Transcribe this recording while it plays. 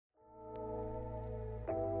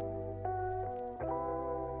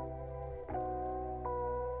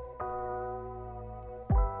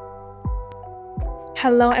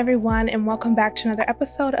Hello, everyone, and welcome back to another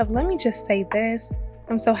episode of Let Me Just Say This.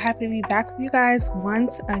 I'm so happy to be back with you guys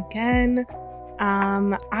once again.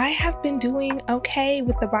 I have been doing okay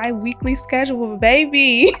with the bi-weekly schedule,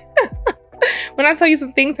 baby. When I tell you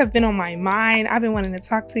some things have been on my mind, I've been wanting to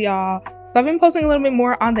talk to y'all. So I've been posting a little bit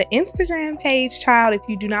more on the Instagram page, child. If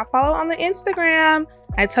you do not follow on the Instagram,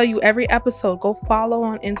 I tell you every episode, go follow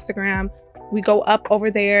on Instagram. We go up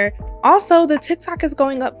over there. Also, the TikTok is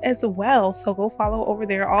going up as well, so go follow over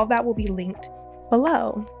there. All that will be linked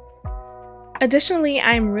below. Additionally,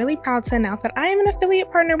 I'm really proud to announce that I am an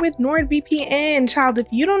affiliate partner with NordVPN. Child, if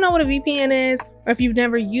you don't know what a VPN is, or if you've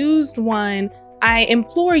never used one, I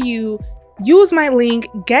implore you, use my link,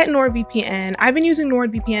 get NordVPN. I've been using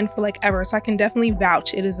NordVPN for like ever, so I can definitely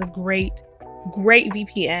vouch. It is a great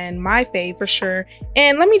VPN, my fave for sure.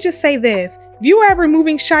 And let me just say this, if you are ever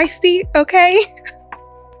moving shiesty, okay?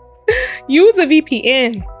 Use a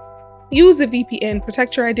VPN. Use a VPN.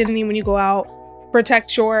 Protect your identity when you go out.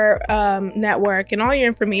 Protect your network and all your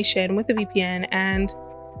information with the VPN. And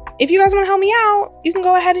if you guys want to help me out, you can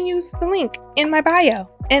go ahead and use the link in my bio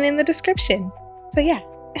and in the description. So yeah.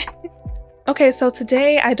 Okay, so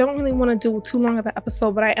today I don't really want to do too long of an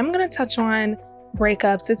episode, but I am going to touch on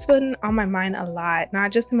breakups. It's been on my mind a lot,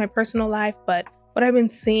 not just in my personal life, but what I've been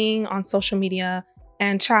seeing on social media.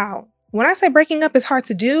 And child, when I say breaking up is hard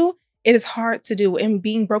to do, it is hard to do. And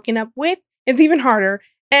being broken up with is even harder.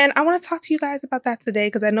 And I want to talk to you guys about that today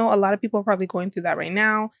because I know a lot of people are probably going through that right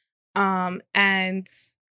now. And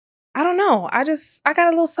I don't know. I got a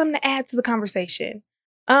little something to add to the conversation.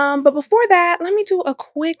 But before that, let me do a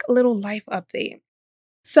quick little life update.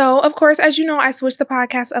 So, of course, as you know, I switched the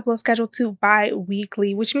podcast upload schedule to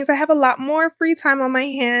bi-weekly, which means I have a lot more free time on my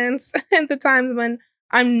hands at the times when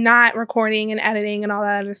I'm not recording and editing and all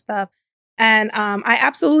that other stuff. And I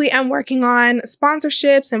absolutely am working on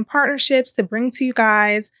sponsorships and partnerships to bring to you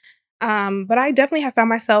guys. But I definitely have found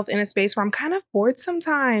myself in a space where I'm kind of bored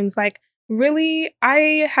sometimes. Like, really,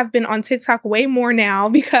 I have been on TikTok way more now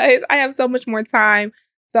because I have so much more time.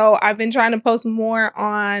 So I've been trying to post more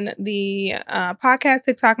on the podcast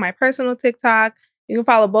TikTok, my personal TikTok. You can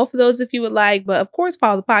follow both of those if you would like, but of course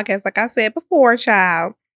follow the podcast, like I said before,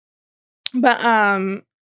 child. But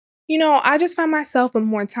I just find myself with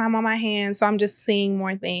more time on my hands, so I'm just seeing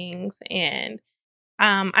more things, and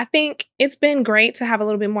I think it's been great to have a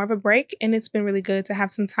little bit more of a break, and it's been really good to have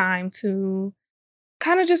some time to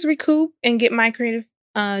kind of just recoup and get my creative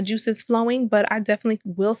juices flowing. But I definitely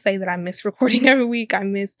will say that I miss recording every week. I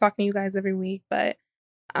miss talking to you guys every week, but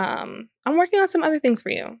I'm working on some other things for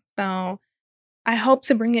you. So I hope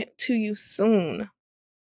to bring it to you soon.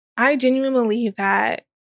 I genuinely believe that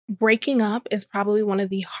breaking up is probably one of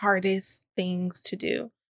the hardest things to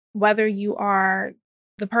do. Whether you are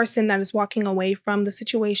the person that is walking away from the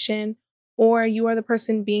situation or you are the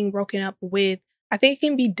person being broken up with, I think it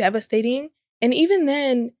can be devastating. And even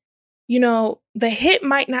then, the hit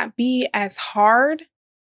might not be as hard,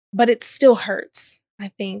 but it still hurts. I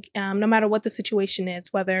think no matter what the situation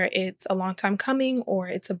is, whether it's a long time coming or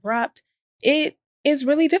it's abrupt, it is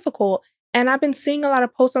really difficult. And I've been seeing a lot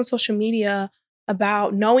of posts on social media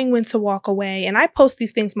about knowing when to walk away. And I post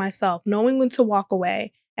these things myself, knowing when to walk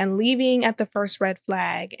away and leaving at the first red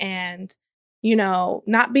flag and,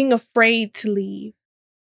 not being afraid to leave.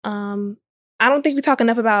 I don't think we talk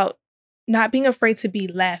enough about not being afraid to be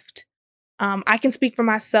left. I can speak for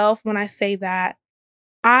myself when I say that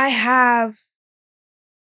I have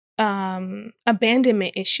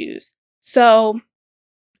abandonment issues. So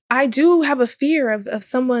I do have a fear of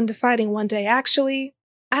someone deciding one day, actually,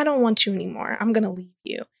 I don't want you anymore. I'm going to leave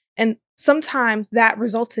you. And sometimes that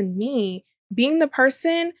results in me being the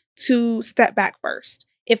person to step back first.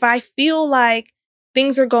 If I feel like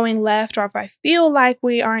things are going left, or if I feel like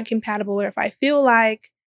we aren't compatible, or if I feel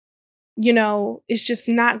like, it's just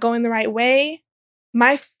not going the right way,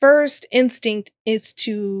 my first instinct is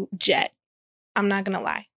to jet. I'm not going to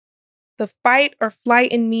lie. The fight or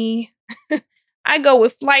flight in me, I go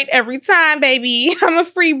with flight every time, baby. I'm a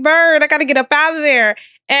free bird. I got to get up out of there.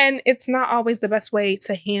 And it's not always the best way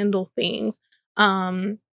to handle things.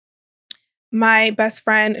 My best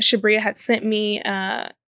friend, Shabria, had sent me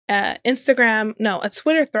a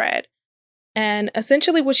Twitter thread. And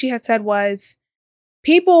essentially what she had said was,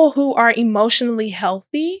 people who are emotionally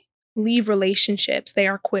healthy leave relationships. They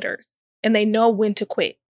are quitters and they know when to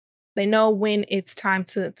quit. They know when it's time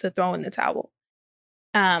to throw in the towel.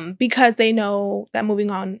 Because they know that moving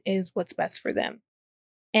on is what's best for them.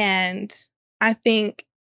 And I think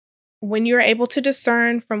when you're able to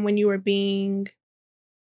discern from when you are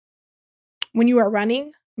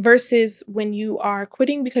running versus when you are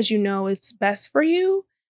quitting because you know it's best for you,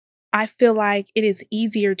 I feel like it is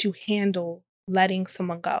easier to handle letting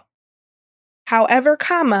someone go. However,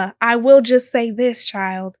 I will just say this,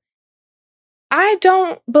 child. I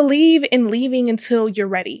don't believe in leaving until you're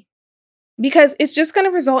ready because it's just going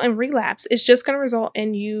to result in relapse. It's just going to result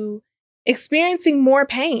in you experiencing more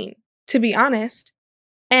pain, to be honest.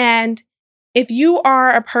 And if you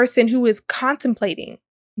are a person who is contemplating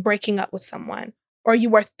breaking up with someone, or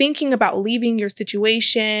you are thinking about leaving your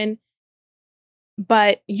situation,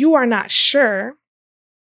 but you are not sure,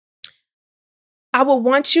 I would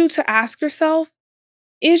want you to ask yourself,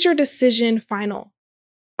 is your decision final?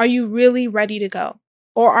 Are you really ready to go?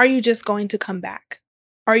 Or are you just going to come back?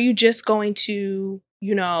 Are you just going to,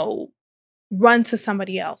 run to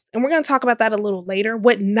somebody else? And we're going to talk about that a little later,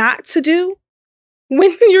 what not to do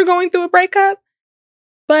when you're going through a breakup.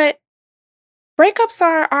 But breakups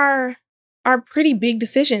are pretty big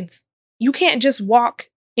decisions. You can't just walk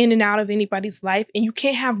in and out of anybody's life, and you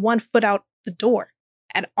can't have one foot out the door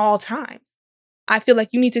at all times. I feel like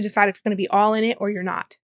you need to decide if you're going to be all in it or you're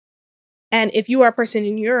not. And if you are a person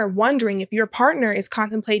and you're wondering if your partner is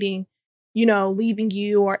contemplating, leaving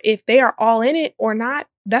you, or if they are all in it or not,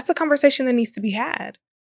 that's a conversation that needs to be had.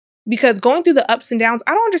 Because going through the ups and downs,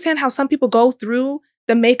 I don't understand how some people go through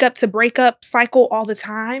the makeup to breakup cycle all the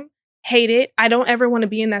time. Hate it. I don't ever want to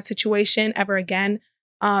be in that situation ever again.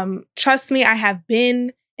 Trust me, I have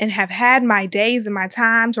been and have had my days and my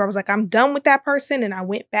times where I was like, I'm done with that person. And I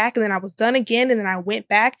went back, and then I was done again. And then I went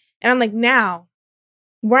back, and I'm like, now,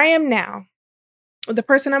 where I am now, with the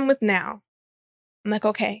person I'm with now, I'm like,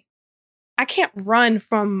 okay, I can't run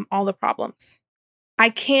from all the problems. I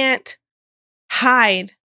can't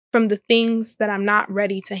hide from the things that I'm not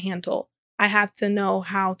ready to handle. I have to know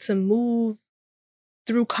how to move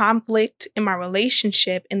through conflict in my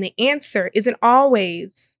relationship. And the answer isn't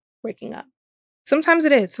always breaking up. Sometimes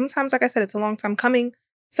it is. Sometimes, like I said, it's a long time coming.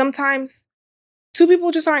 Sometimes two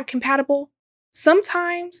people just aren't compatible.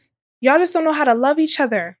 Sometimes y'all just don't know how to love each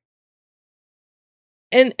other.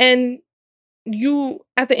 And you,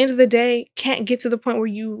 at the end of the day, can't get to the point where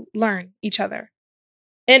you learn each other.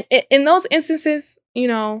 And in those instances,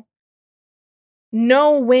 know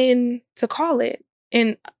when to call it.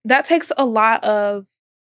 And that takes a lot of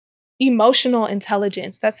emotional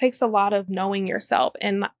intelligence. That takes a lot of knowing yourself.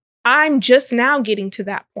 And I'm just now getting to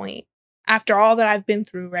that point after all that I've been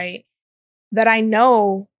through, right? That I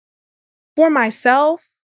know for myself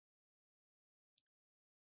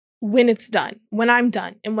when it's done, when I'm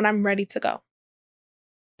done, and when I'm ready to go.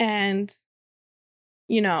 And,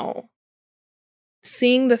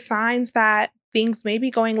 seeing the signs that things may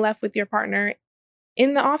be going left with your partner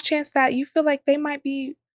in the off chance that you feel like they might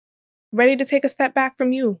be ready to take a step back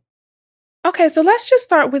from you. Okay, so let's just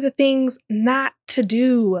start with the things not to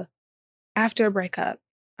do after a breakup.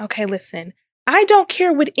 Okay, listen, I don't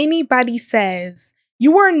care what anybody says.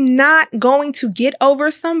 You are not going to get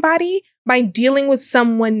over somebody by dealing with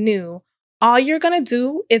someone new. All you're going to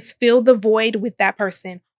do is fill the void with that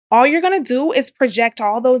person. All you're going to do is project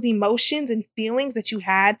all those emotions and feelings that you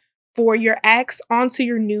had for your ex onto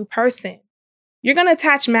your new person. You're going to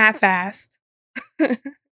attach mad fast.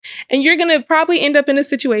 And you're going to probably end up in a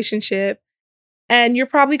situationship. And you're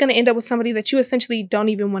probably going to end up with somebody that you essentially don't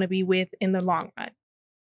even want to be with in the long run.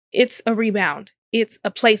 It's a rebound. It's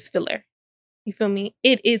a place filler. You feel me?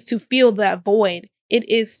 It is to fill that void. It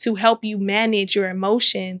is to help you manage your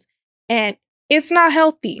emotions. And it's not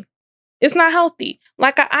healthy. It's not healthy.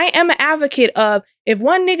 Like I am an advocate of, if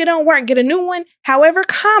one nigga don't work, get a new one. However,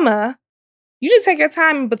 you need to take your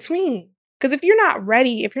time in between. Because if you're not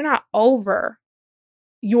ready, if you're not over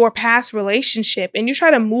your past relationship and you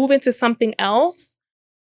try to move into something else,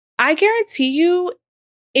 I guarantee you,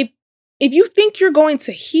 if you think you're going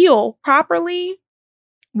to heal properly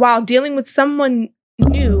while dealing with someone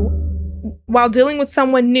new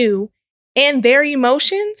and their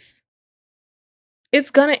emotions,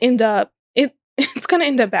 it's gonna end up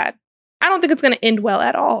bad. I don't think it's gonna end well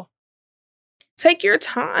at all. Take your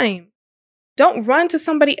time. Don't run to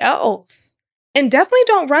somebody else. And definitely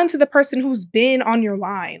don't run to the person who's been on your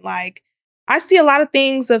line. Like, I see a lot of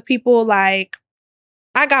things of people like,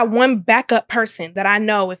 I got one backup person that I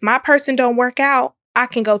know if my person don't work out, I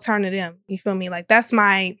can go turn to them. You feel me? Like, that's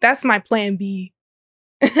my plan B.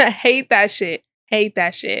 Hate that shit.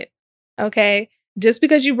 Okay? Just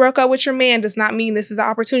because you broke up with your man does not mean this is the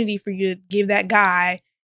opportunity for you to give that guy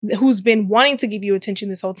who's been wanting to give you attention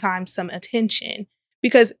this whole time some attention.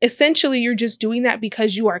 Because essentially you're just doing that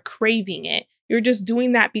because you are craving it. You're just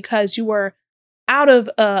doing that because you were out of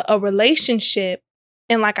a relationship.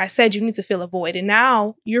 And like I said, you need to fill a void. And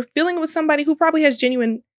now you're feeling with somebody who probably has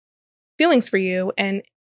genuine feelings for you. And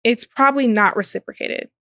it's probably not reciprocated.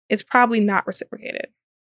 it's probably not reciprocated.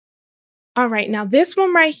 All right, now this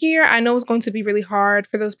one right here, I know is going to be really hard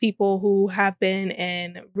for those people who have been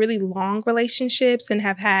in really long relationships and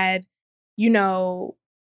have had, you know,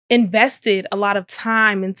 invested a lot of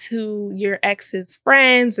time into your ex's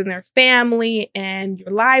friends and their family, and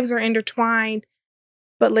your lives are intertwined.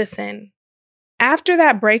 But listen, after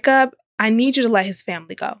that breakup, I need you to let his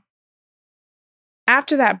family go.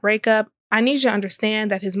 After that breakup, I need you to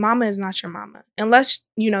understand that his mama is not your mama. Unless,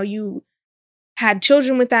 you had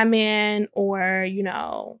children with that man, or,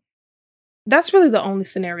 that's really the only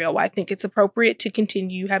scenario where I think it's appropriate to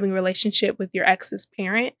continue having a relationship with your ex's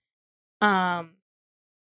parent.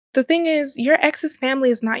 The thing is, your ex's family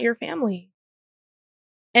is not your family.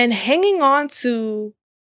 And hanging on to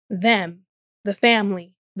them, the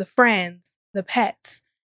family, the friends, the pets,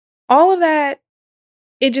 all of that,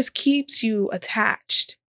 it just keeps you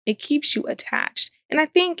attached. It keeps you attached. And I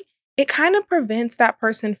think it kind of prevents that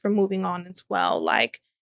person from moving on as well. Like,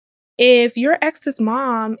 if your ex's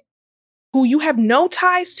mom, who you have no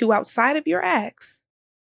ties to outside of your ex,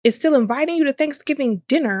 is still inviting you to Thanksgiving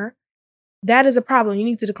dinner, that is a problem. You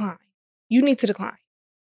need to decline. You need to decline.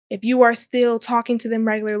 If you are still talking to them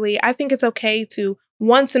regularly, I think it's okay to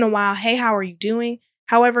once in a while, hey, how are you doing?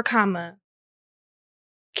 However,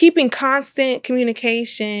 keeping constant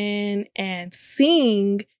communication and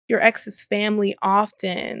seeing your ex's family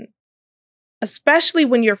often, especially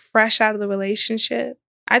when you're fresh out of the relationship,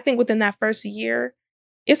 I think within that first year,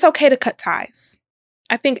 it's okay to cut ties.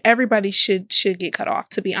 I think everybody should get cut off,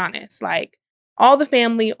 to be honest. Like, all the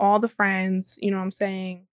family, all the friends, you know what I'm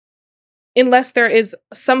saying? Unless there is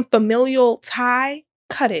some familial tie,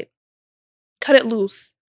 cut it. Cut it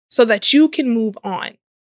loose so that you can move on.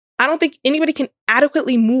 I don't think anybody can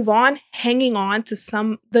adequately move on hanging on to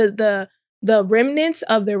the remnants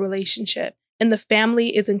of their relationship, and the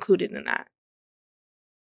family is included in that.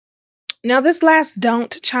 Now, this last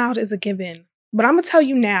don't, child, is a given. But I'm going to tell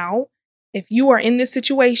you now, if you are in this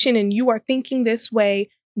situation and you are thinking this way,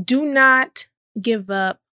 do not give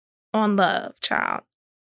up on love, child.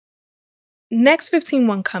 Next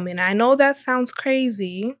 15-1 coming. I know that sounds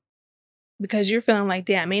crazy because you're feeling like,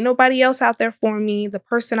 damn, ain't nobody else out there for me. The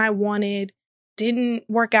person I wanted didn't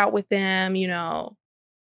work out with them,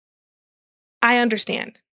 I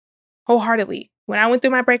understand wholeheartedly. When I went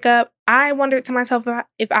through my breakup, I wondered to myself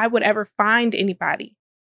if I would ever find anybody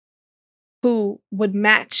who would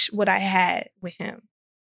match what I had with him.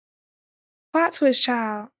 Plot twist,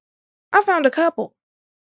 child. I found a couple.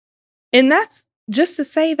 And that's just to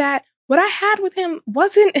say that what I had with him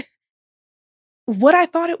wasn't what I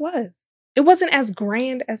thought it was. It wasn't as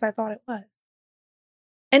grand as I thought it was.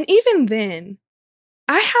 And even then,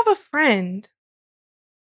 I have a friend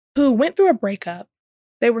who went through a breakup.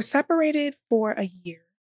 They were separated for a year,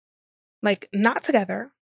 like not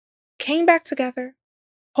together, came back together,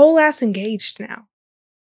 whole ass engaged now.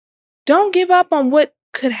 Don't give up on what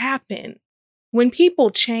could happen. When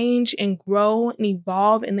people change and grow and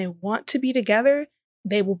evolve and they want to be together,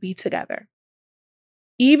 they will be together.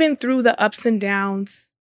 Even through the ups and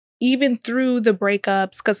downs, even through the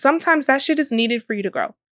breakups, because sometimes that shit is needed for you to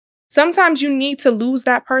grow. Sometimes you need to lose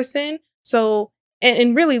that person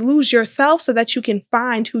and really lose yourself so that you can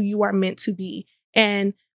find who you are meant to be.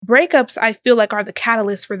 And breakups, I feel like, are the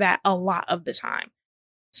catalyst for that a lot of the time.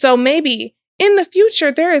 So maybe in the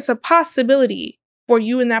future, there is a possibility for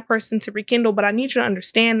you and that person to rekindle, but I need you to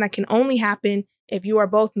understand that can only happen if you are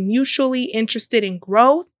both mutually interested in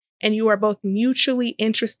growth and you are both mutually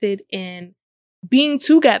interested in being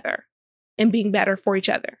together and being better for each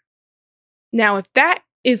other. Now, if that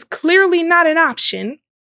is clearly not an option,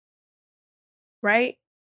 right?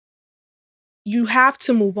 You have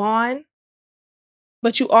to move on,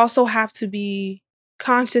 but you also have to be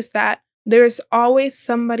conscious that there's always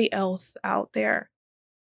somebody else out there.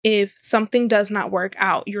 If something does not work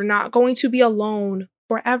out, you're not going to be alone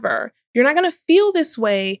forever. You're not going to feel this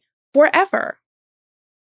way forever.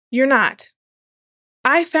 You're not.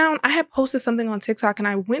 I had posted something on TikTok and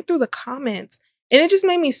I went through the comments and it just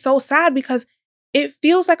made me so sad because it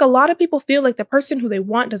feels like a lot of people feel like the person who they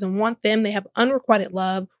want doesn't want them. They have unrequited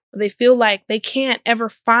love. They feel like they can't ever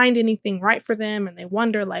find anything right for them. And they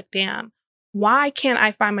wonder like, damn, why can't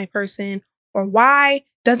I find my person? Or why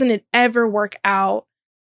doesn't it ever work out?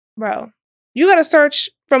 Bro, you got to search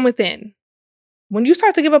from within. When you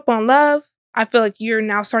start to give up on love, I feel like you're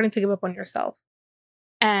now starting to give up on yourself.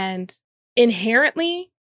 And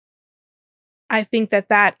inherently, I think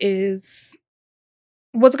that is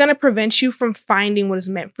what's going to prevent you from finding what is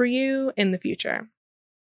meant for you in the future.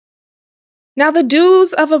 Now, the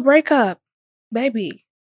do's of a breakup, baby.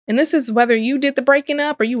 And this is whether you did the breaking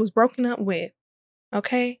up or you was broken up with,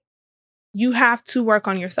 okay? you have to work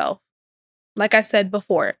on yourself. Like I said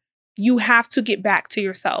before, you have to get back to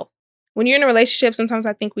yourself. When you're in a relationship, sometimes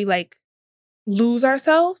I think we like lose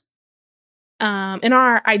ourselves, and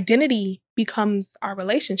our identity becomes our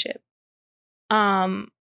relationship.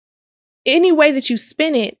 Any way that you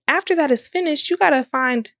spin it, after that is finished, you got to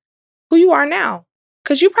find who you are now,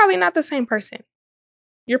 because you're probably not the same person.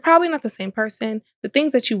 You're probably not the same person. The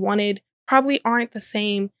things that you wanted probably aren't the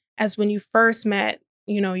same as when you first met,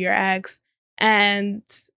 your ex. And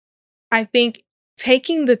I think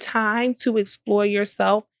taking the time to explore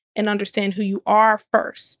yourself and understand who you are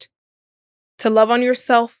first, to love on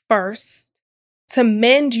yourself first, to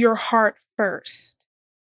mend your heart first,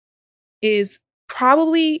 is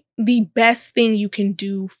probably the best thing you can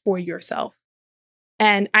do for yourself.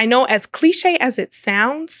 And I know, as cliche as it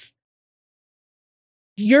sounds,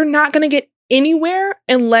 you're not going to get anywhere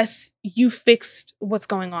unless you fixed what's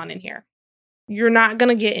going on in here. You're not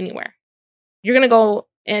going to get anywhere. You're going to go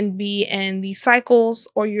and be in these cycles,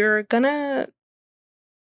 or you're going to,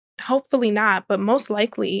 hopefully not, but most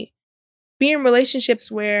likely be in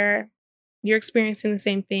relationships where you're experiencing the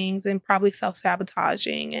same things and probably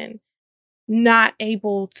self-sabotaging and not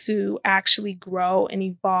able to actually grow and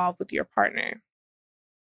evolve with your partner.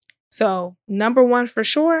 So, number one, for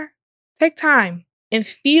sure, take time and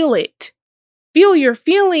feel it. Feel your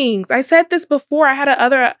feelings. I said this before. I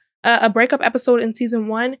had a breakup episode in season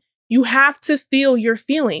 1. You have to feel your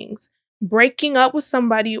feelings. Breaking up with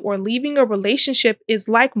somebody or leaving a relationship is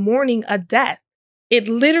like mourning a death. It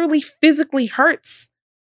literally physically hurts.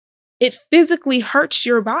 It physically hurts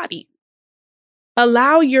your body.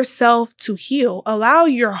 Allow yourself to heal. Allow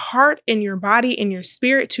your heart and your body and your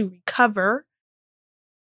spirit to recover.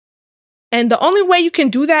 And the only way you can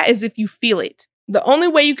do that is if you feel it. The only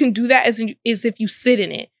way you can do that is if you sit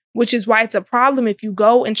in it, which is why it's a problem if you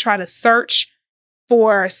go and try to search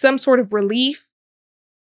for some sort of relief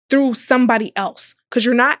through somebody else, because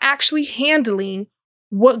you're not actually handling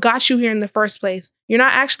what got you here in the first place. You're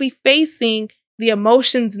not actually facing the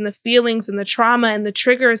emotions and the feelings and the trauma and the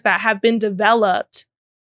triggers that have been developed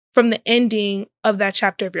from the ending of that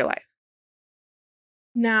chapter of your life.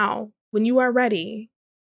 Now, when you are ready,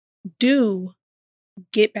 do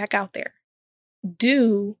get back out there.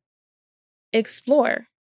 Do explore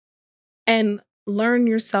and learn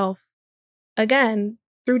yourself again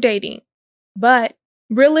through dating, but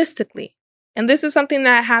realistically. And this is something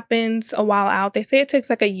that happens a while out. They say it takes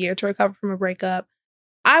like a year to recover from a breakup.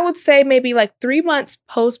 I would say maybe like 3 months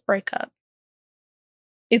post breakup,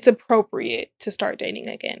 it's appropriate to start dating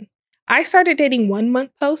again. I started dating 1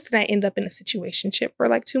 month post and I ended up in a situationship for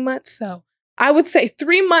like 2 months. So I would say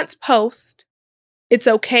 3 months post, it's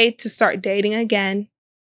okay to start dating again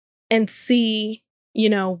and see,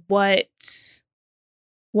 what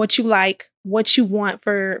you like, what you want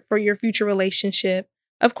for your future relationship.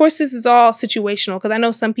 Of course, this is all situational, because I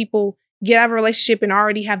know some people get out of a relationship and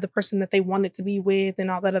already have the person that they wanted to be with and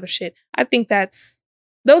all that other shit. I think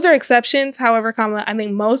those are exceptions. However, I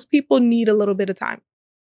think most people need a little bit of time.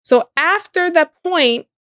 So after that point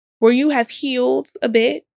where you have healed a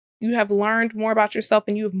bit, you have learned more about yourself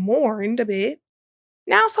and you have mourned a bit,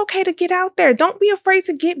 now it's okay to get out there. Don't be afraid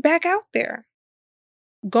to get back out there.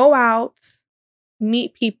 Go out,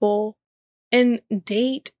 meet people, and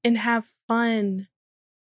date and have fun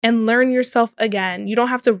and learn yourself again. You don't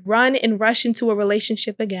have to run and rush into a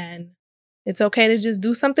relationship again. It's okay to just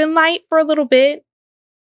do something light for a little bit.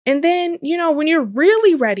 And then, when you're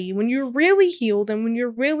really ready, when you're really healed, and when you're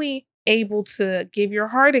really able to give your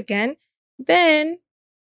heart again, then,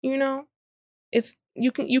 you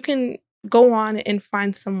can go on and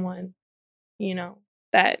find someone,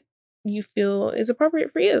 that you feel is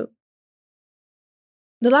appropriate for you.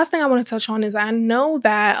 The last thing I want to touch on is I know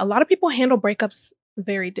that a lot of people handle breakups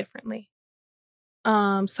very differently.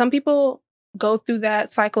 Some people go through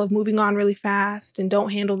that cycle of moving on really fast and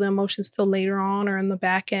don't handle the emotions till later on or in the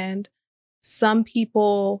back end. Some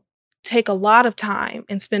people take a lot of time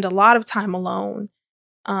and spend a lot of time alone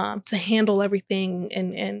to handle everything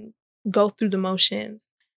and go through the motions.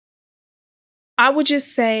 I would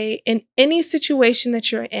just say, in any situation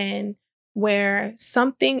that you're in where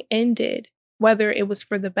something ended, whether it was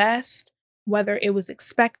for the best, whether it was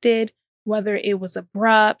expected, whether it was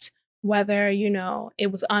abrupt, whether,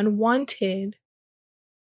 it was unwanted,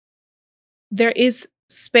 there is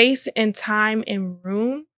space and time and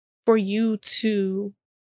room for you to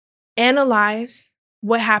analyze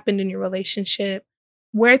what happened in your relationship,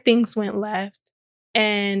 where things went left,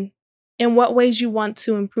 and in what ways you want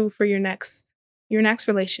to improve for your next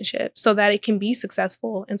relationship, so that it can be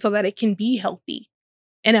successful and so that it can be healthy.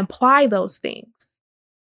 And apply those things.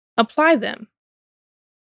 Apply them.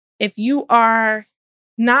 if you are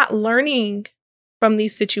not learning from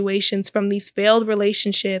these situations, from these failed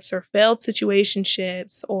relationships or failed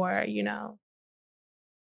situationships, or,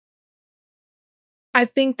 I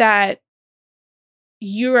think that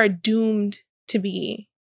you are doomed to be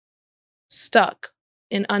stuck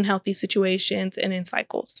in unhealthy situations and in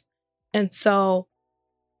cycles. And so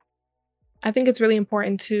I think it's really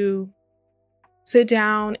important to sit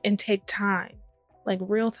down and take time, like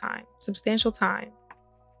real time, substantial time,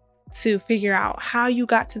 to figure out how you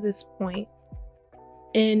got to this point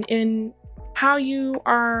and how you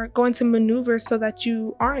are going to maneuver so that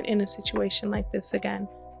you aren't in a situation like this again,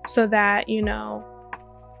 so that,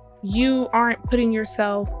 you aren't putting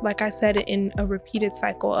yourself, like I said, in a repeated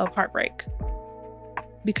cycle of heartbreak,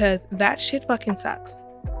 because that shit fucking sucks.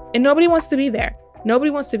 And nobody wants to be there.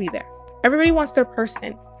 Nobody wants to be there. Everybody wants their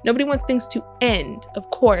person. Nobody wants things to end. Of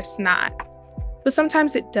course not. But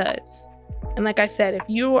sometimes it does. And like I said, if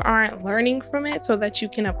you aren't learning from it so that you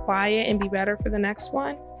can apply it and be better for the next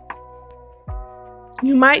one,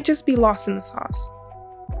 you might just be lost in the sauce.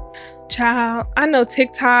 Child, I know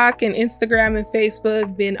TikTok and Instagram and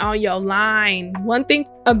Facebook been on your line. One thing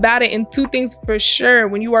about it, and two things for sure.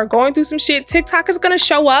 When you are going through some shit, TikTok is going to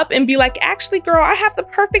show up and be like, actually, girl, I have the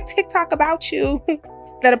perfect TikTok about you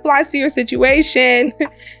that applies to your situation.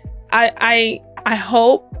 I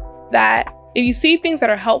hope that if you see things that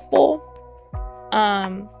are helpful,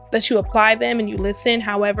 that you apply them and you listen.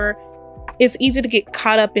 However, it's easy to get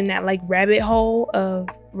caught up in that like rabbit hole of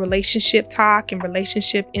relationship talk and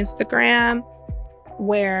relationship Instagram,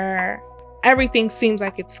 where everything seems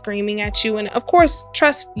like it's screaming at you. And of course,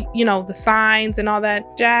 trust, the signs and all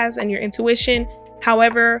that jazz and your intuition.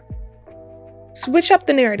 However, switch up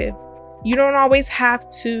the narrative. You don't always have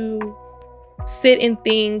to sit in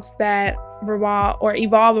things that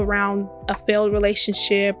evolve around a failed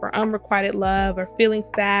relationship or unrequited love or feeling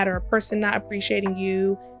sad or a person not appreciating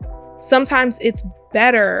you. Sometimes it's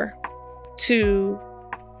better to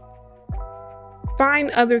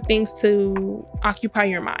find other things to occupy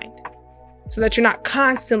your mind so that you're not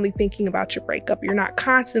constantly thinking about your breakup. You're not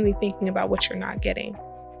constantly thinking about what you're not getting.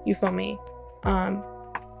 You feel me?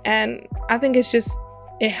 And I think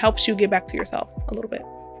it helps you get back to yourself a little bit.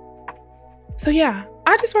 So yeah,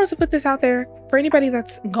 I just wanted to put this out there for anybody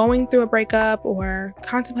that's going through a breakup or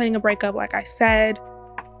contemplating a breakup. Like I said,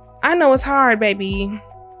 I know it's hard, baby,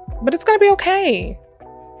 but it's going to be okay.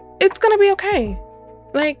 It's going to be okay.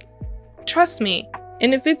 Like, trust me.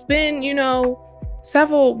 And if it's been,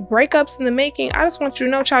 several breakups in the making, I just want you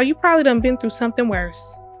to know, child, you probably done been through something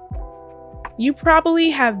worse. You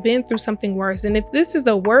probably have been through something worse. And if this is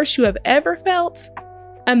the worst you have ever felt,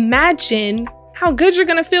 imagine how good you're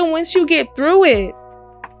going to feel once you get through it.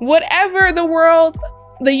 Whatever the world,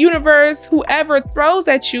 the universe, whoever throws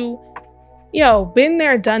at you, been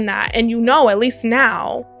there, done that. And at least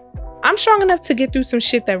now, I'm strong enough to get through some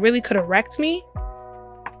shit that really could have wrecked me.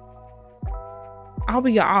 I'll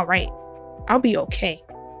be all right. I'll be okay.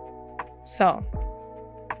 So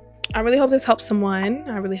I really hope this helps someone.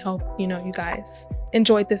 I really hope, you guys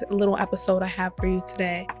enjoyed this little episode I have for you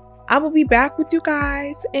today. I will be back with you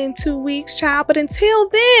guys in 2 weeks, child. But until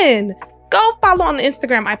then, go follow on the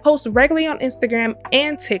Instagram. I post regularly on Instagram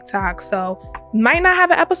and TikTok. So might not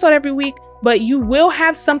have an episode every week, but you will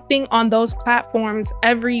have something on those platforms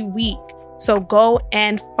every week. So go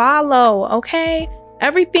and follow, okay?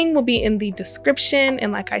 Everything will be in the description.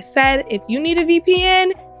 And like I said, if you need a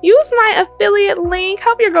VPN, use my affiliate link.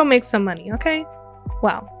 Help your girl make some money, okay?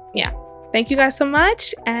 Well, yeah. Thank you guys so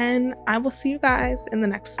much, and I will see you guys in the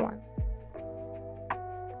next one.